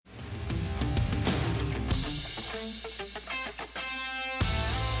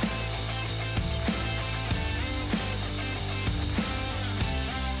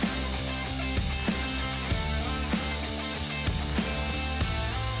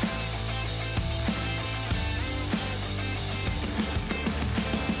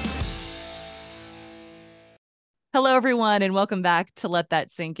Hello, everyone, and welcome back to Let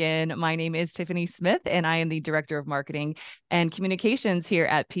That Sink In. My name is Tiffany Smith, and I am the Director of Marketing and Communications here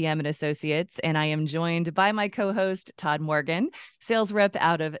at PM and Associates. And I am joined by my co-host, Todd Morgan, sales rep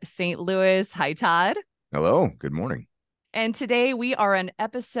out of St. Louis. Hi, Todd. Hello, good morning. And today we are on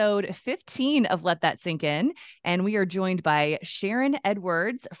episode 15 of Let That Sink In, and we are joined by Sharon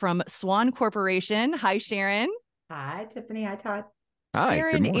Edwards from Swan Corporation. Hi, Sharon. Hi, Tiffany. Hi, Todd. Hi, good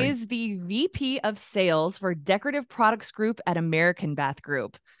Sharon morning. is the VP of Sales for Decorative Products Group at American Bath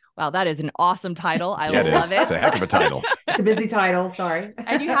Group. Wow, that is an awesome title. I love it. It's a heck of a title. It's a busy title. Sorry.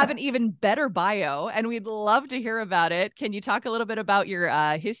 And you have an even better bio, and we'd love to hear about it. Can you talk a little bit about your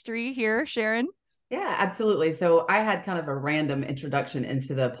history here, Sharon? Yeah, absolutely. So I had kind of a random introduction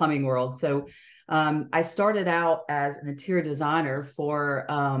into the plumbing world. So I started out as an interior designer for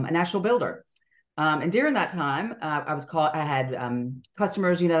a national builder. And during that time, I had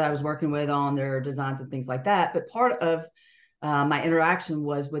customers, that I was working with on their designs and things like that. But part of my interaction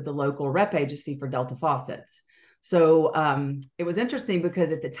was with the local rep agency for Delta Faucets. So it was interesting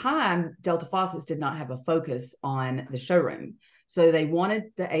because at the time, Delta Faucets did not have a focus on the showroom. So they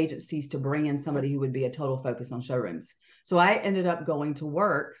wanted the agencies to bring in somebody who would be a total focus on showrooms. So I ended up going to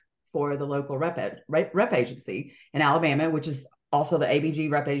work for the local rep agency in Alabama, which is also the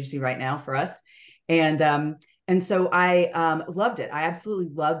ABG rep agency right now for us. And so I loved it. I absolutely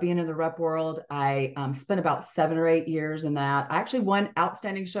love being in the rep world. I spent about 7 or 8 years in that. I actually won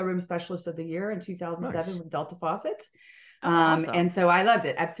Outstanding Showroom Specialist of the Year in 2007 with Delta Faucets. Awesome. And so I loved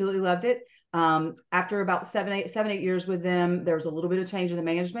it. Absolutely loved it. After about 7, 8 years with them, there was a little bit of change in the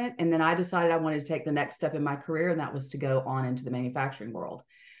management. And then I decided I wanted to take the next step in my career, and that was to go on into the manufacturing world.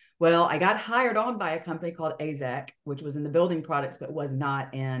 Well, I got hired on by a company called AZEC, which was in the building products, but was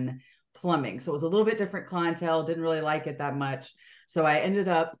not in plumbing. So it was a little bit different clientele, didn't really like it that much. So I ended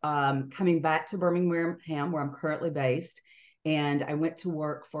up coming back to Birmingham, where I'm currently based. And I went to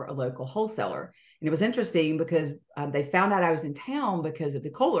work for a local wholesaler. And it was interesting because they found out I was in town because of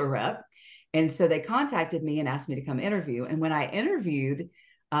the Kohler rep. And so they contacted me and asked me to come interview. And when I interviewed,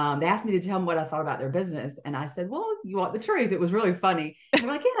 they asked me to tell them what I thought about their business. And I said, well, you want the truth? It was really funny. And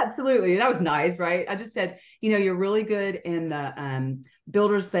they're like, yeah, absolutely. And that was nice, right? I just said, you're really good in the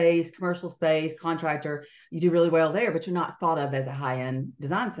builder space, commercial space, contractor. You do really well there, but you're not thought of as a high-end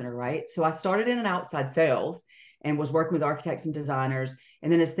design center, right? So I started in an outside sales and was working with architects and designers.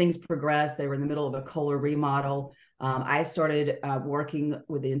 And then as things progressed, they were in the middle of a Kohler remodel. I started working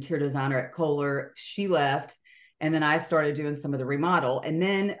with the interior designer at Kohler. She left. And then I started doing some of the remodel. And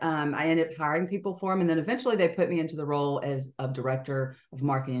then I ended up hiring people for them. And then eventually they put me into the role as a director of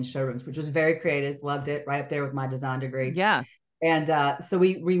marketing and showrooms, which was very creative. Loved it. Right up there with my design degree. Yeah. And so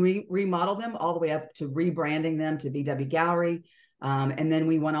we remodeled them all the way up to rebranding them to VW Gallery. And then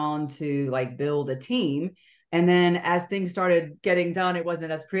we went on to build a team. And then as things started getting done, it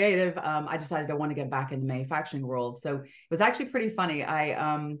wasn't as creative. I decided I want to get back in the manufacturing world. So it was actually pretty funny.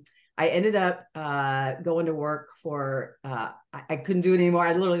 I ended up going to work for, I couldn't do it anymore.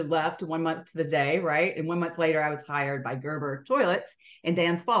 I literally left 1 month to the day, right? And 1 month later, I was hired by Gerber Toilets and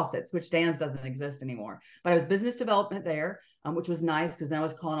Dan's Faucets, which Dan's doesn't exist anymore. But I was business development there, which was nice because then I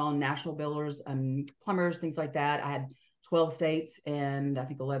was calling on national builders, plumbers, things like that. I had 12 states and I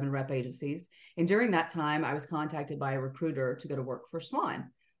think 11 rep agencies. And during that time, I was contacted by a recruiter to go to work for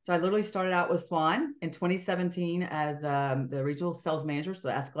Swan. So I literally started out with Swan in 2017 as the regional sales manager. So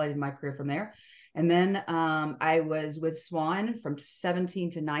I escalated my career from there. And then I was with Swan from 17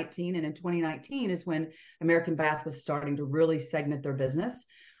 to 19. And in 2019 is when American Bath was starting to really segment their business.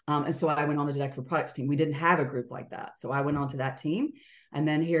 And so I went on the decorative products team. We didn't have a group like that. So I went on to that team. And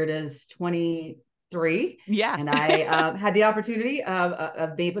then here it is 23. Yeah. And I had the opportunity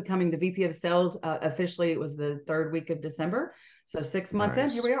of becoming the VP of sales. Officially, it was the 3rd week of December. So 6 months in,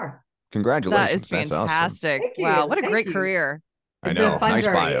 here we are. Congratulations. That is That's fantastic. Thank you. Wow. What a Thank great you. career. It's I been know. a fun Nice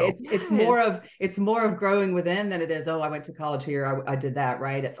journey. bio. It's more of growing within than it is, I went to college here. I did that,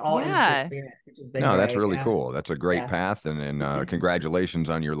 right? It's all industry experience, which has been No, that's great. really Yeah. cool. That's a great Yeah. path. And congratulations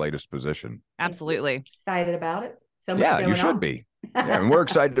on your latest position. Absolutely. Excited about it. So much Yeah, going you should on. be. Yeah, and we're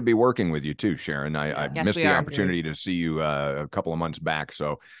excited to be working with you too, Sharon. I Yes, missed we the are. opportunity to see you a couple of months back.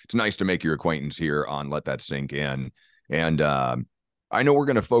 So it's nice to make your acquaintance here on Let That Sink In. And I know we're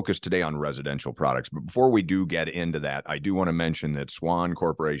going to focus today on residential products, but before we do get into that, I do want to mention that Swan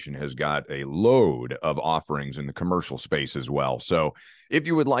Corporation has got a load of offerings in the commercial space as well. So if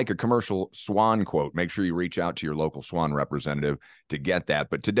you would like a commercial Swan quote, make sure you reach out to your local Swan representative to get that.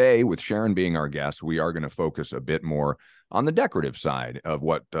 But today, with Sharon being our guest, we are going to focus a bit more on the decorative side of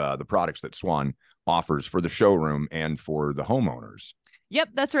what the products that Swan offers for the showroom and for the homeowners. Yep,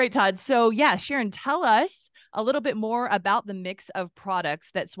 that's right, Todd. So yeah, Sharon, tell us a little bit more about the mix of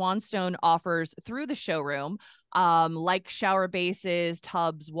products that Swanstone offers through the showroom, like shower bases,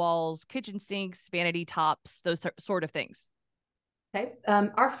 tubs, walls, kitchen sinks, vanity tops, those sort of things. Okay.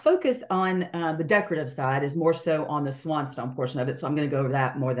 Our focus on the decorative side is more so on the Swanstone portion of it. So I'm going to go over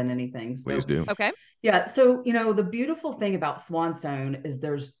that more than anything. Please do. Okay. Yeah. So, the beautiful thing about Swanstone is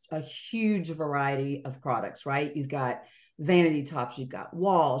there's a huge variety of products, right? You've got vanity tops, you've got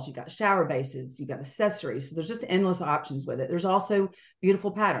walls, you've got shower bases, you've got accessories. So there's just endless options with it. There's also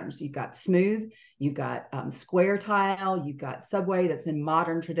beautiful patterns. You've got smooth, you've got square tile, you've got subway that's in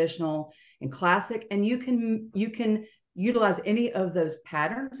modern, traditional, and classic. And you can utilize any of those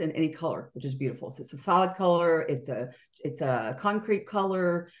patterns in any color, which is beautiful. So it's a solid color, it's a concrete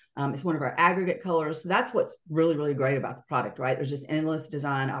color, it's one of our aggregate colors. So that's what's really, really great about the product, right? There's just endless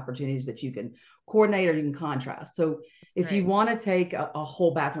design opportunities that you can coordinate or you can contrast. So if you want to take a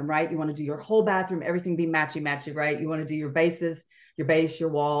whole bathroom, right? You want to do your whole bathroom, everything be matchy, right? You want to do your bases, your base, your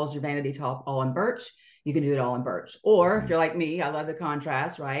walls, your vanity top, all in birch. You can do it all in birch. Or if you're like me, I love the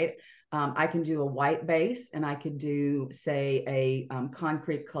contrast, right? I can do a white base and I could do, say, a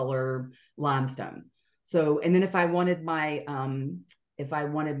concrete color limestone. So, and then if I wanted my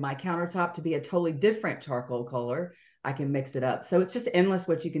countertop to be a totally different charcoal color, I can mix it up. So it's just endless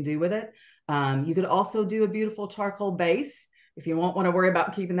what you can do with it. You could also do a beautiful charcoal base if you won't want to worry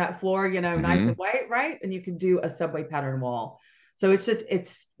about keeping that floor, nice and white, right? And you can do a subway pattern wall. So it's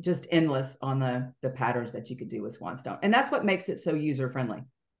just endless on the patterns that you could do with Swanstone. And that's what makes it so user-friendly.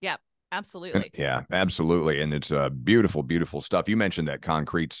 Yeah. Absolutely. Yeah, absolutely. And it's beautiful, beautiful stuff. You mentioned that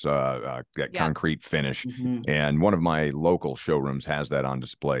concrete finish. And one of my local showrooms has that on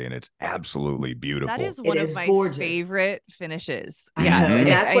display, and it's absolutely beautiful. That is one of my favorite finishes. Yeah. And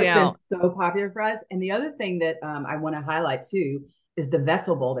that's what's been so popular for us. And the other thing that I want to highlight too is the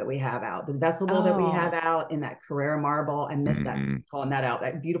vessel bowl that we have out. The vessel bowl that we have out in that Carrara marble. I miss that, calling that out,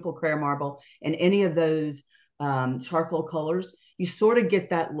 that beautiful Carrara marble. And any of those charcoal colors, you sort of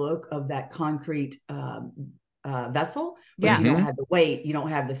get that look of that concrete vessel, but you don't have the weight, you don't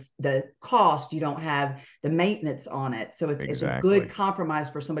have the cost, you don't have the maintenance on it. So it's a good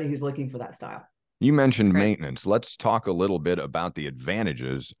compromise for somebody who's looking for that style. You mentioned maintenance. Let's talk a little bit about the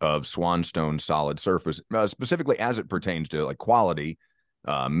advantages of Swanstone solid surface, specifically as it pertains to like quality,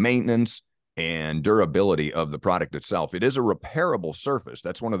 maintenance, and durability of the product itself. It is a repairable surface.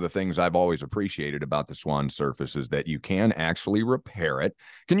 That's one of the things I've always appreciated about the Swan surface is that you can actually repair it.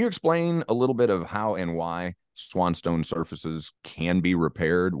 Can you explain a little bit of how and why Swanstone surfaces can be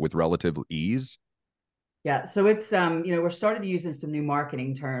repaired with relative ease? Yeah, so it's we're started using some new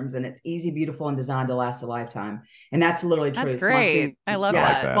marketing terms, and it's easy, beautiful, and designed to last a lifetime. And that's literally true. That's great. I love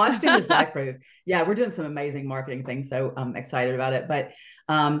that. Swanstone is life proof. Yeah, we're doing some amazing marketing things, so I'm excited about it. But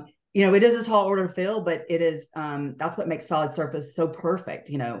it is a tall order to fill, but it is that's what makes solid surface so perfect,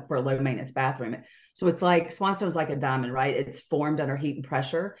 for a low maintenance bathroom. So it's like Swanstone is like a diamond, right? It's formed under heat and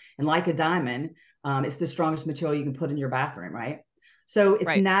pressure, and like a diamond, it's the strongest material you can put in your bathroom, right? So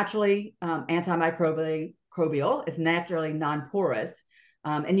it's naturally antimicrobial. It's naturally non-porous.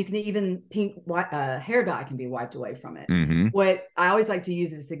 And you can even hair dye can be wiped away from it. What I always like to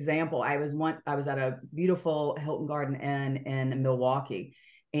use this example, I was at a beautiful Hilton Garden Inn in Milwaukee,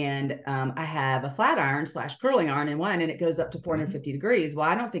 and I have a flat iron / curling iron in one, and it goes up to 450 degrees. Well,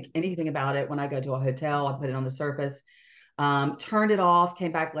 I don't think anything about it when I go to a hotel. I put it on the surface, turned it off,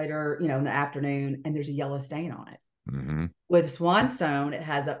 came back later, in the afternoon, and there's a yellow stain on it. With Swanstone, it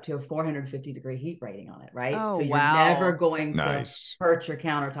has up to a 450 degree heat rating on it, right? Oh, so you're never going to hurt your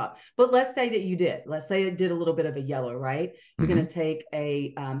countertop. But let's say that you did. Let's say it did a little bit of a yellow, right? You're going to take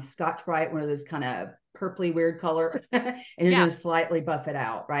a Scotch-Brite, one of those kind of purpley weird color, and you're going to slightly buff it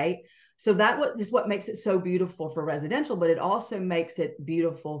out, right? So that is what makes it so beautiful for residential, but it also makes it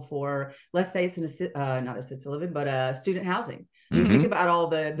beautiful for, let's say it's not assisted living, but student housing. You think about all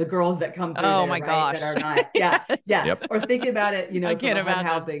the girls that come through there, my right, gosh. that are not, yeah. Yep. Or think about it, I from can't a imagine.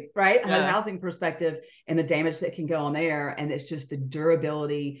 housing, right? HUD housing perspective and the damage that can go on there. And it's just the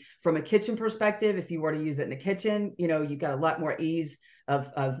durability from a kitchen perspective. If you were to use it in the kitchen, you've got a lot more ease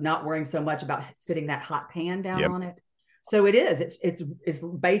of not worrying so much about sitting that hot pan down on it. So it's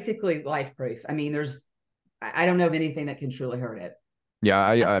basically life proof. I mean, I don't know of anything that can truly hurt it. Yeah,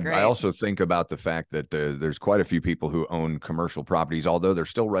 I also think about the fact that there's quite a few people who own commercial properties, although they're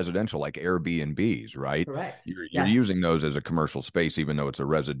still residential, like Airbnbs, right? Correct. You're using those as a commercial space, even though it's a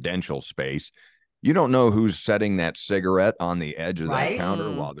residential space. You don't know who's setting that cigarette on the edge of that counter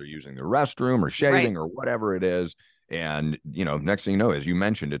while they're using the restroom or shaving or whatever it is. And, next thing you know, as you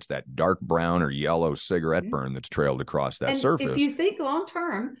mentioned, it's that dark brown or yellow cigarette burn that's trailed across that surface. If you think long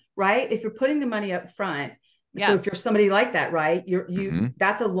term, right, if you're putting the money up front, Yeah. so if you're somebody like that, right,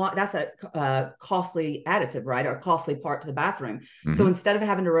 that's a costly additive, right, or costly part to the bathroom. So instead of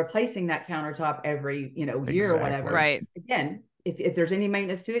having to replacing that countertop every year or whatever, right, again, if there's any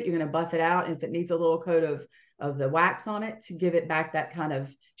maintenance to it, you're going to buff it out, and if it needs a little coat of the wax on it to give it back that kind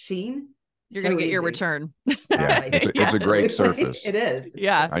of sheen, you're going to get your return. Yeah, it's a great surface. It is.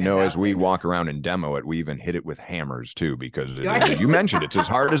 I know as we walk around and demo it, we even hit it with hammers too, because you mentioned it's as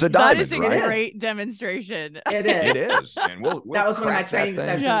hard as a diamond. That is a great demonstration. It is. It is. And we'll that was one of my training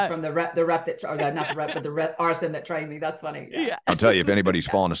sessions from the rep that, or not the rep, but the arson that trained me. That's funny. Yeah. I'll tell you, if anybody's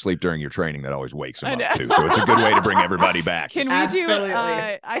fallen asleep during your training, that always wakes them up too. So it's a good way to bring everybody back. Can we do,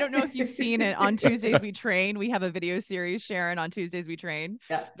 I don't know if you've seen it on Tuesdays We Train. We have a video series, Sharon, on Tuesdays We Train.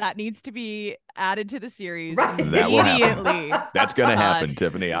 Yeah. That needs to be added to the series immediately. That's going to happen,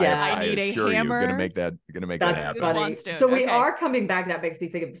 Tiffany. I need assure a hammer. You're going to make that happen. Funny. So we are coming back. That makes me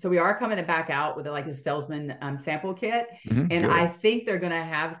think. So we are coming back out with a salesman sample kit, and good. I think they're going to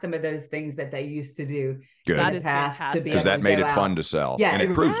have some of those things that they used to do good. in the past to be because that made it fun to sell. Yeah, and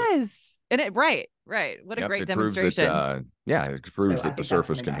it proves it. And it right. What a great demonstration. It proves that the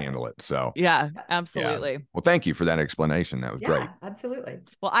surface can handle it. So absolutely. Yeah. Well, thank you for that explanation. That was great. Absolutely.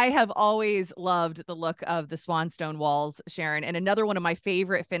 Well, I have always loved the look of the Swanstone walls, Sharon. And another one of my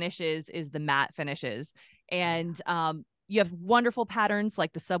favorite finishes is the matte finishes. And you have wonderful patterns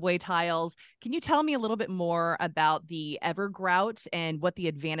like the subway tiles. Can you tell me a little bit more about the Evergrout and what the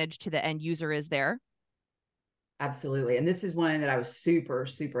advantage to the end user is there? Absolutely. And this is one that I was super,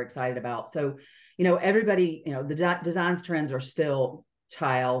 super excited about. So, everybody, the designs trends are still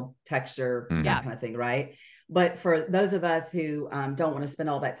tile, texture, that kind of thing, right? But for those of us who don't want to spend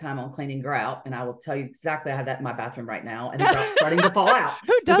all that time on cleaning grout, and I will tell you exactly, I have that in my bathroom right now, and the grout's starting to fall out.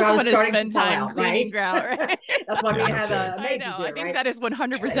 Who doesn't want to spend time cleaning grout, right? That's why we have a maid. I think that is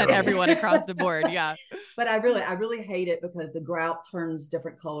 100% everyone across the board. Yeah. But I really hate it because the grout turns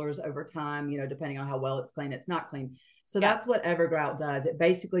different colors over time, depending on how well it's cleaned. It's not clean. So that's what Evergrout does. It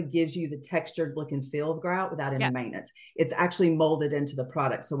basically gives you the textured look and feel of grout without any maintenance. It's actually molded into the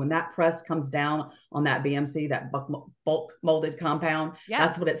product. So when that press comes down on that BMC, that bulk molded compound,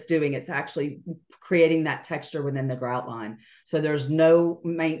 that's what it's doing. It's actually creating that texture within the grout line. So there's no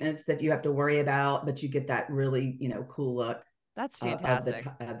maintenance that you have to worry about, but you get that really, cool look. That's fantastic.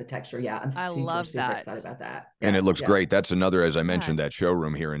 The texture. Yeah. I'm super excited about that. And it looks great. That's another, as I mentioned, that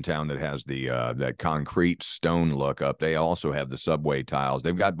showroom here in town that has the that concrete stone look up. They also have the subway tiles.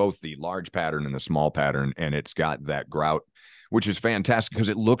 They've got both the large pattern and the small pattern, and it's got that grout, which is fantastic because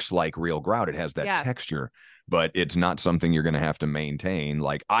it looks like real grout. It has that texture, but it's not something you're going to have to maintain.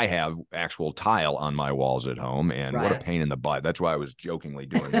 Like I have actual tile on my walls at home, and what a pain in the butt. That's why I was jokingly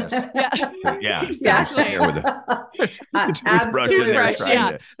doing this. Exactly. With a toothbrush in there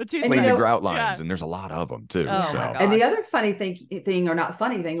trying to clean the grout lines, and there's a lot of them too. And the other funny thing, or not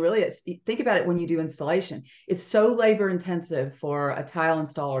funny thing, really, is think about it when you do installation. It's so labor intensive for a tile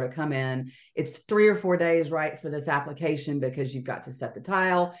installer to come in. It's 3 or 4 days, right, for this application because you've got to set the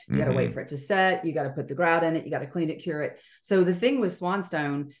tile, you got to wait for it to set, you got to put the grout in it, you got to clean it, cure it. So the thing with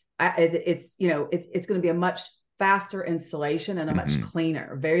Swanstone is it's going to be a much faster installation and a much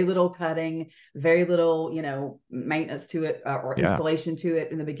cleaner, very little cutting, very little, maintenance to it or installation to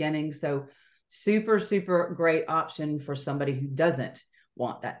it in the beginning. So super, super great option for somebody who doesn't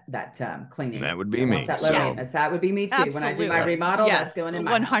want that cleaning. That would be me. That low maintenance. That would be me too. Absolutely. When I do my remodel, that's going in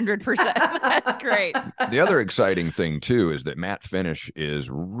my 100%. That's great. The other exciting thing too is that matte finish is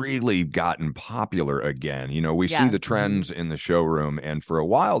really gotten popular again. We see the trends in the showroom, and for a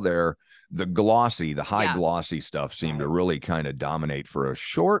while there, the high glossy stuff seemed to really kind of dominate for a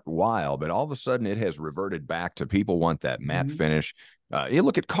short while, but all of a sudden it has reverted back to people want that matte finish. You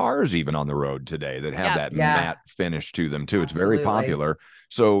look at cars even on the road today that have that matte finish to them too. It's very popular.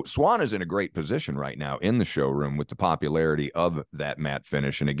 So Swan is in a great position right now in the showroom with the popularity of that matte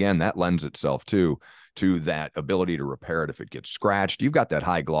finish. And again, that lends itself to that ability to repair it if it gets scratched. You've got that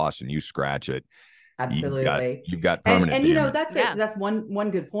high gloss and you scratch it. Absolutely. You've got permanent damage. That's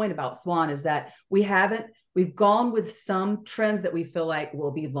one good point about Swan is that we've gone with some trends that we feel like will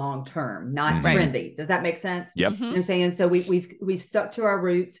be long-term, not trendy. Does that make sense? Yep. You know what I'm saying? So we've stuck to our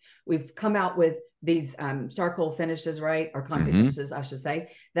roots. We've come out with these charcoal finishes, right? Or concrete finishes, I should say,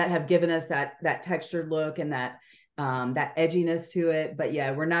 that have given us that textured look and that that edginess to it. But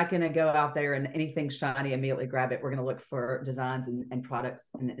yeah, we're not going to go out there and anything shiny, immediately grab it. We're going to look for designs and products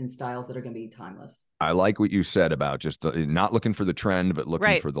and styles that are going to be timeless. I like what you said about just not looking for the trend, but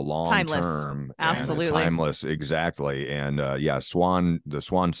looking for the long timeless. term. Absolutely. And timeless. Exactly. And the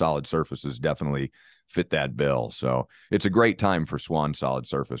Swan solid surfaces definitely fit that bill. So it's a great time for Swan solid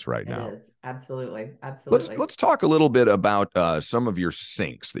surface right now. It is. Absolutely. Let's talk a little bit about some of your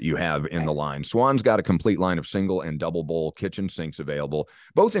sinks that you have in the line. Swan's got a complete line of single and double bowl kitchen sinks available,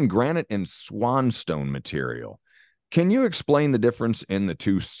 both in granite and Swanstone material. Can you explain the difference in the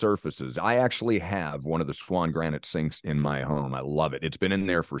two surfaces? I actually have one of the Swan granite sinks in my home. I love it. It's been in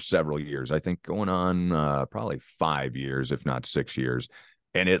there for several years. I think going on probably 5 years, if not 6 years.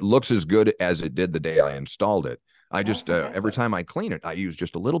 And it looks as good as it did the day I installed it. I just, every time I clean it, I use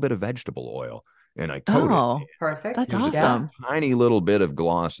just a little bit of vegetable oil and I coat it. Perfect. That's Gives awesome. It a tiny little bit of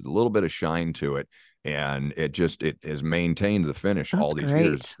gloss, a little bit of shine to it. And it has maintained the finish all these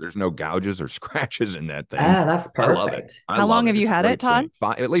years. There's no gouges or scratches in that thing. Ah, that's perfect. I love it. How long have you had it, Todd?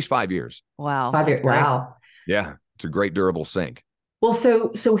 At least 5 years. Wow. 5 years. Wow. Yeah. It's a great durable sink. Well,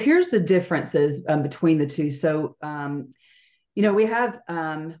 so here's the differences between the two. So, we have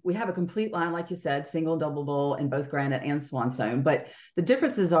a complete line, like you said, single, double bowl in both granite and Swanstone. But the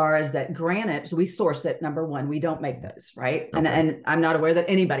differences is that granite, so we source that. Number one, we don't make those, right? Okay. And I'm not aware that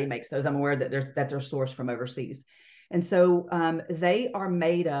anybody makes those. I'm aware that they're sourced from overseas. And so they are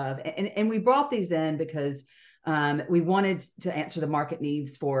made of, and we brought these in because we wanted to answer the market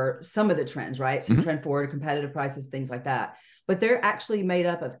needs for some of the trends, right? So trend forward, competitive prices, things like that. But they're actually made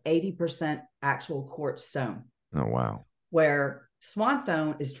up of 80% actual quartz stone. Oh, wow. Where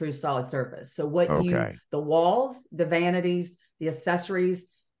Swanstone is true solid surface. So the walls, the vanities, the accessories,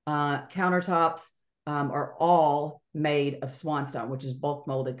 countertops are all made of Swanstone, which is bulk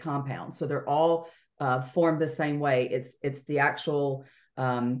molded compound. So they're all formed the same way. It's the actual.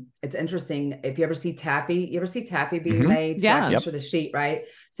 It's interesting. If you ever see taffy being made, for the sheet, right?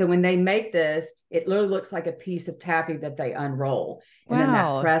 So when they make this, it literally looks like a piece of taffy that they unroll, and then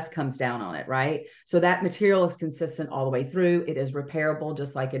that press comes down on it, right? So that material is consistent all the way through. It is repairable,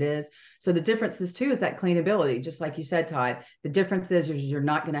 just like it is. So the differences too is that cleanability, just like you said, Todd. The difference is you're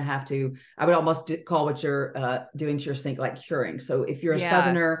not going to have to. I would almost call what you're doing to your sink like curing. So if you're a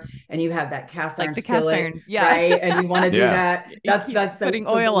Southerner and you have that cast iron skillet, right, and you want to do that, that's putting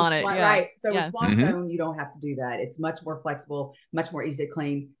oil on it, right? So with Swanstone, you don't have to do that. It's much more flexible, much more easy to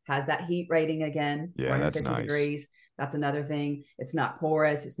clean. Has that heat rating again, 150 degrees. That's another thing. It's not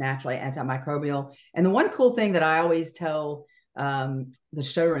porous. It's naturally antimicrobial. And the one cool thing that I always tell the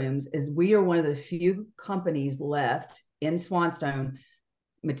showrooms is we are one of the few companies left in Swanstone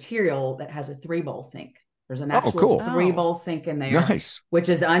material that has a 3-bowl sink. There's an actual 3-bowl sink in there, which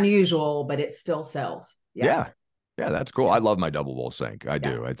is unusual, but it still sells. Yeah, that's cool. I love my double bowl sink. I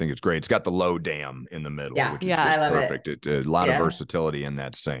do. I think it's great. It's got the low dam in the middle, which is just perfect. It a lot of versatility in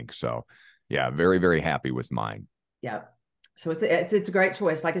that sink. So, very, very happy with mine. Yeah. So it's a great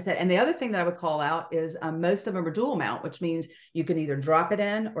choice, like I said. And the other thing that I would call out is most of them are dual mount, which means you can either drop it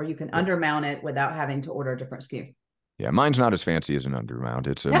in or you can undermount it without having to order a different SKU. Yeah, mine's not as fancy as an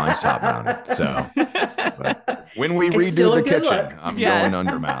undermount. Mine's top mounted. So but when we redo the kitchen, I'm going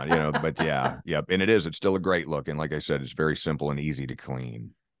undermount, but and it's still a great look. And like I said, it's very simple and easy to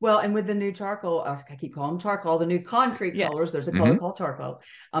clean. Well, and with the new charcoal, I keep calling them charcoal, the new concrete colors, there's a color called charcoal.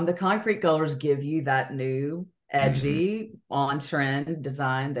 The concrete colors give you that new edgy on trend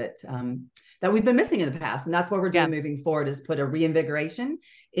design that we've been missing in the past. And that's what we're doing moving forward, is put a reinvigoration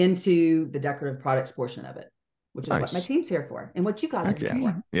into the decorative products portion of it, which is what my team's here for and what you guys are here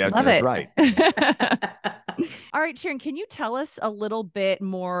for. Yeah, love that's it. Right. All right, Sharon, can you tell us a little bit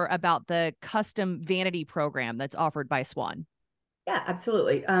more about the custom vanity program that's offered by Swan? Yeah,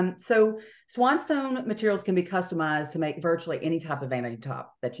 absolutely. So Swanstone materials can be customized to make virtually any type of vanity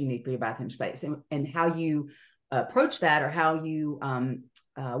top that you need for your bathroom space. And how you approach that, or how you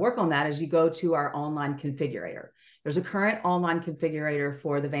work on that, is you go to our online configurator. There's a current online configurator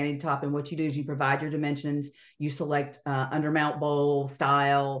for the vanity top, and what you do is you provide your dimensions, you select undermount bowl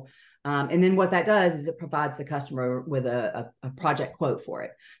style, and then what that does is it provides the customer with a project quote for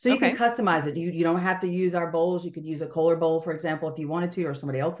it. So you can customize it. You don't have to use our bowls. You could use a Kohler bowl, for example, if you wanted to, or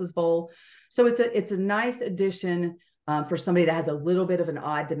somebody else's bowl. So it's a nice addition for somebody that has a little bit of an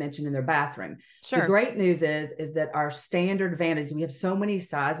odd dimension in their bathroom. Sure. The great news is that our standard vanities, we have so many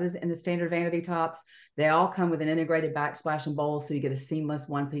sizes in the standard vanity tops. They all come with an integrated backsplash and bowl, so you get a seamless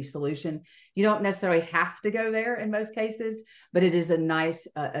one-piece solution. You don't necessarily have to go there in most cases, but it is a nice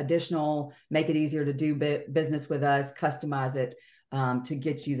additional, make it easier to do business with us, customize it to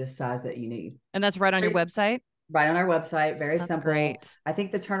get you the size that you need. And that's right on your website? Right on our website. Very That's simple. great. I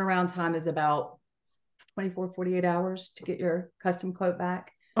think the turnaround time is about 24, 48 hours to get your custom quote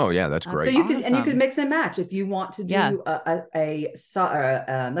back. Oh yeah, that's That's great. So you can, and you awesome. can mix and match if you want to do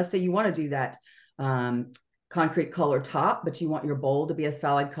let's say you want to do that concrete color top, but you want your bowl to be a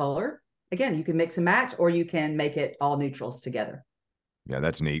solid color. Again, you can mix and match, or you can make it all neutrals together. Yeah,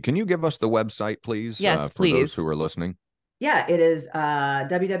 that's neat. Can you give us the website, please, Yes, for those please. who are listening? Yeah, it is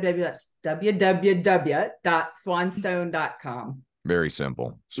www.swanstone.com. Very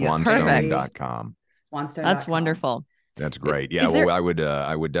simple. Yeah, perfect. Swanstone.com. Swanstone.com. That's wonderful. That's great. Yeah, Is there- I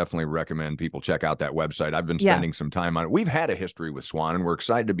would definitely recommend people check out that website. I've been spending some time on it. We've had a history with Swan, and we're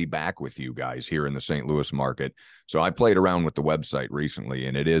excited to be back with you guys here in the St. Louis market. So I played around with the website recently,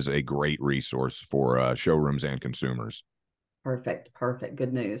 and it is a great resource for showrooms and consumers. Perfect.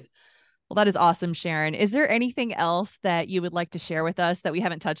 Good news. Well, that is awesome, Sharon. Is there anything else that you would like to share with us that we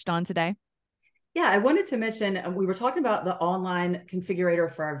haven't touched on today? Yeah, I wanted to mention, we were talking about the online configurator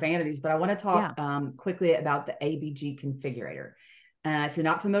for our vanities, but I want to talk quickly about the ABG configurator. If you're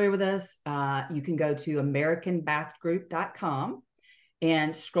not familiar with this, you can go to americanbathgroup.com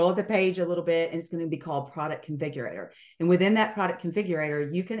and scroll up the page a little bit, and it's going to be called Product Configurator. And within that Product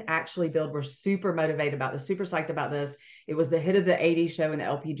Configurator, you can actually build. We're super motivated about this, super psyched about this. It was the hit of the 80s show and the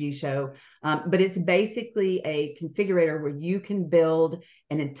LPG show, but it's basically a configurator where you can build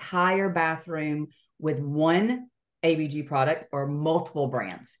an entire bathroom with one ABG product or multiple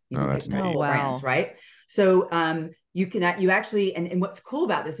brands. You can pick multiple brands, right? So you actually, and what's cool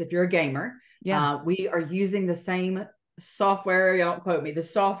about this, if you're a gamer, we are using the same software, don't quote me, the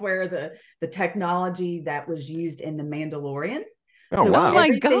software, the technology that was used in The Mandalorian. Oh, so wow. Oh my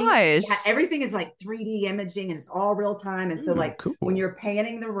gosh. Yeah, everything is like 3D imaging and it's all real time. And so like cool. when you're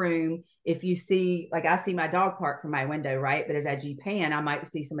panning the room, if you see, like I see my dog park from my window, right? But as you pan, I might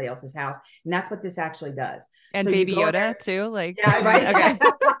see somebody else's house. And that's what this actually does. And so Baby Yoda too. Like, yeah, right. Okay.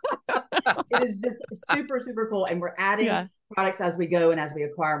 It is just super, super cool. And we're adding products as we go and as we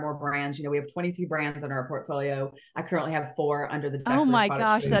acquire more brands. You know, we have 22 brands in our portfolio. I currently have 4 under the Oh my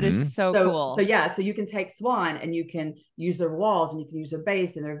gosh, that is so cool. So yeah, so you can take Swan and you can use their walls and you can use their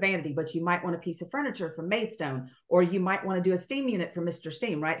base and their vanity, but you might want a piece of furniture from Maidstone, or you might want to do a steam unit from Mr.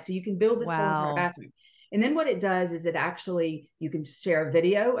 Steam, right? So you can build this whole entire bathroom. And then what it does is it actually, you can share a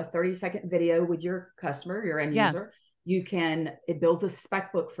video, a 30-second video with your customer, your end user. It builds a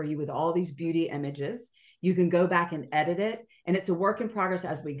spec book for you with all these beauty images. You can go back and edit it, and it's a work in progress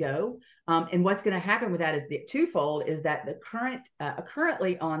as we go. And what's going to happen with that is the twofold is that the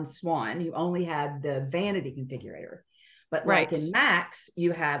currently on Swan, you only have the vanity configurator, but like in Max,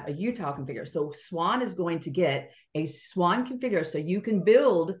 you have a Utah configurator. So Swan is going to get a Swan configurator, so you can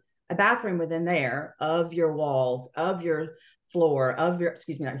build a bathroom within there of your walls, of your floor, of your,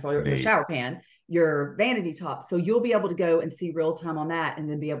 your shower pan, your vanity top. So you'll be able to go and see real time on that and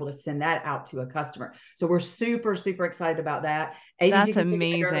then be able to send that out to a customer. So we're super, super excited about that. ABG That's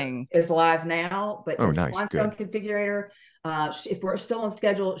amazing. Is live now, but the Swanstone good. configurator, if we're still on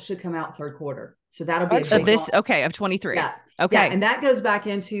schedule, it should come out third quarter. So that'll be of 23. Yeah. Okay. Yeah, and that goes back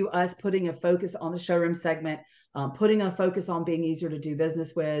into us putting a focus on the showroom segment, putting a focus on being easier to do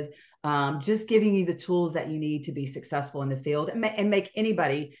business with, just giving you the tools that you need to be successful in the field and make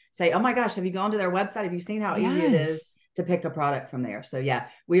anybody say, oh my gosh, have you gone to their website? Have you seen how easy it is to pick a product from there? So yeah,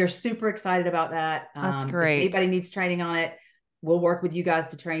 we are super excited about that. That's great. If anybody needs training on it, we'll work with you guys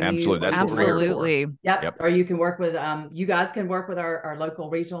to train you. That's Absolutely. Yep. Or you can work with, you guys can work with our local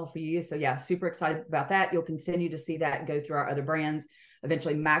regional for you. So yeah, super excited about that. You'll continue to see that go through our other brands.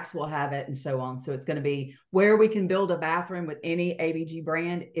 Eventually Max will have it and so on. So it's going to be where we can build a bathroom with any ABG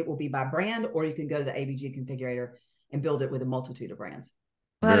brand. It will be by brand, or you can go to the ABG configurator and build it with a multitude of brands.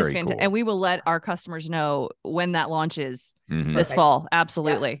 Well, that is fantastic. Cool. And we will let our customers know when that launches this fall.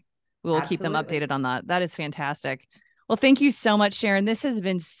 Absolutely. We will keep them updated on that. That is fantastic. Well, thank you so much, Sharon. This has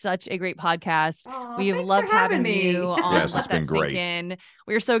been such a great podcast. We have loved having you on. Yes, it's been great. In.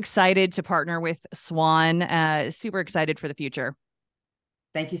 We are so excited to partner with Swan. Super excited for the future.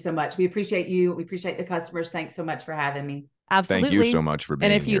 Thank you so much. We appreciate you. We appreciate the customers. Thanks so much for having me. Absolutely. Thank you so much for being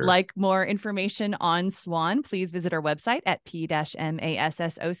here. And if you'd like more information on Swan, please visit our website at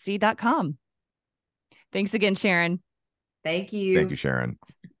p-massoc.com. Thanks again, Sharon. Thank you. Thank you, Sharon.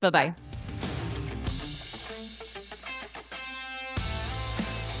 Bye-bye.